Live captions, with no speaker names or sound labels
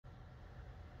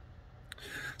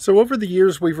So over the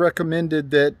years, we've recommended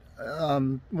that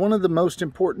one of the most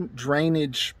important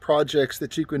drainage projects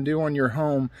that you can do on your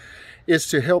home is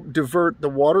to help divert the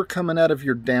water coming out of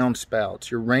your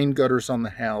downspouts, your rain gutters on the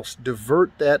house.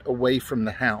 Divert that away from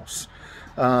the house.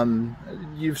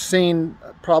 You've seen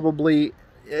probably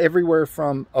everywhere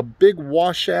from a big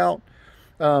washout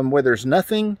where there's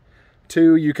nothing,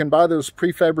 to you can buy those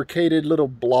prefabricated little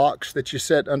blocks that you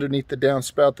set underneath the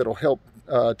downspout that'll help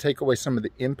take away some of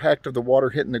the impact of the water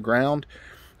hitting the ground.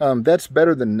 That's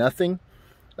better than nothing.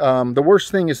 The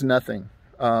worst thing is nothing.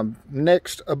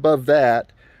 Next above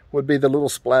that would be the little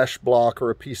splash block or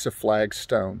a piece of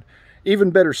flagstone.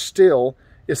 Even better still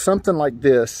is something like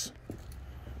this,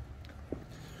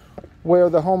 where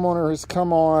the homeowner has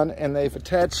come on and they've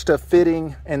attached a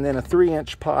fitting and then a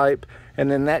 3-inch pipe, and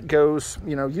then that goes,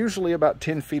 you know, usually about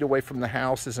 10 feet away from the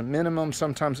house is a minimum.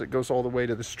 Sometimes it goes all the way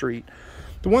to the street.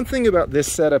 The one thing about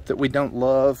this setup that we don't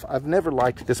love, I've never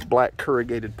liked this black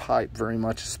corrugated pipe very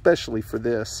much, especially for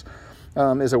this,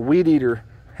 is a weed eater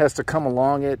has to come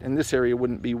along it. And this area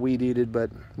wouldn't be weed eated,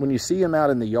 but when you see them out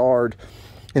in the yard,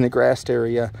 in the grassed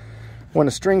area, when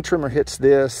a string trimmer hits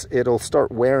this, it'll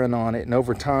start wearing on it, and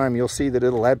over time you'll see that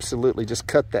it'll absolutely just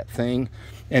cut that thing,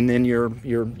 and then you're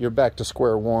back to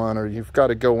square one, or you've got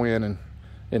to go in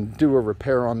and do a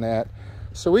repair on that.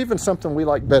 So even something we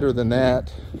like better than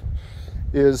that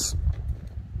is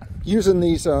using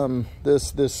these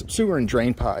this sewer and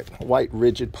drain pipe, a white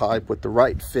rigid pipe with the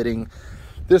right fitting.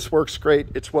 This works great.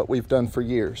 It's what we've done for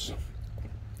years.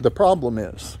 The problem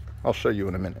is, I'll show you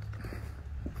in a minute.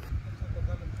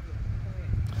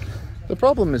 The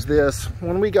problem is this: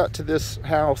 when we got to this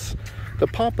house, the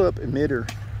pop-up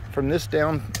emitter from this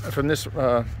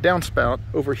downspout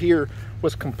over here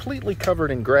was completely covered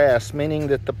in grass, meaning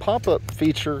that the pop-up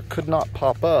feature could not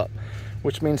pop up,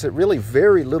 which means that really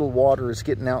very little water is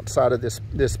getting outside of this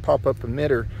pop-up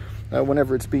emitter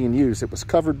whenever it's being used. It was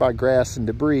covered by grass and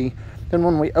debris. Then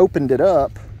when we opened it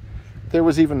up, there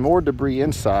was even more debris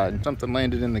inside. Something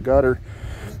landed in the gutter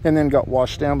and then got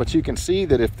washed down. But you can see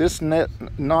that if this net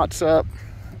knots up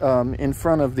in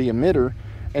front of the emitter,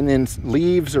 and then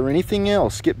leaves or anything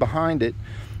else get behind it,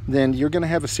 then you're going to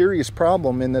have a serious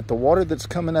problem in that the water that's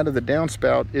coming out of the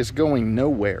downspout is going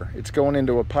nowhere. It's going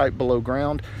into a pipe below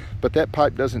ground, but that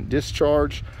pipe doesn't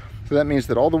discharge. So that means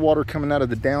that all the water coming out of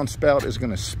the downspout is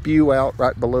going to spew out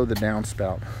right below the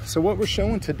downspout. So what we're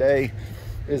showing today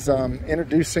is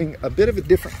introducing a bit of a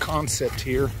different concept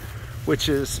here, which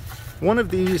is one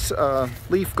of these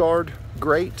leaf guard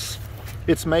grates.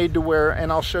 It's made to where,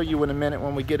 and I'll show you in a minute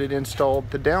when we get it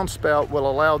installed, the downspout will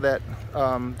allow that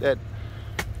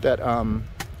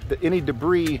any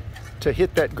debris to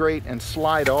hit that grate and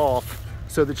slide off,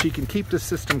 so that you can keep the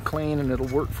system clean and it'll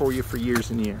work for you for years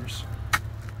and years.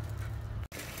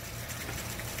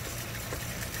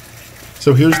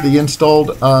 So here's the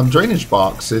installed drainage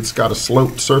box. It's got a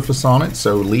sloped surface on it,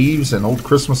 so leaves and old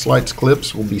Christmas lights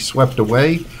clips will be swept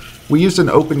away. We used an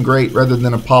open grate rather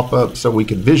than a pop-up so we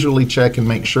could visually check and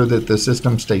make sure that the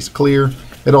system stays clear.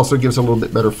 It also gives a little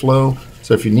bit better flow.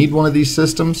 So if you need one of these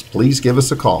systems, please give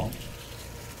us a call.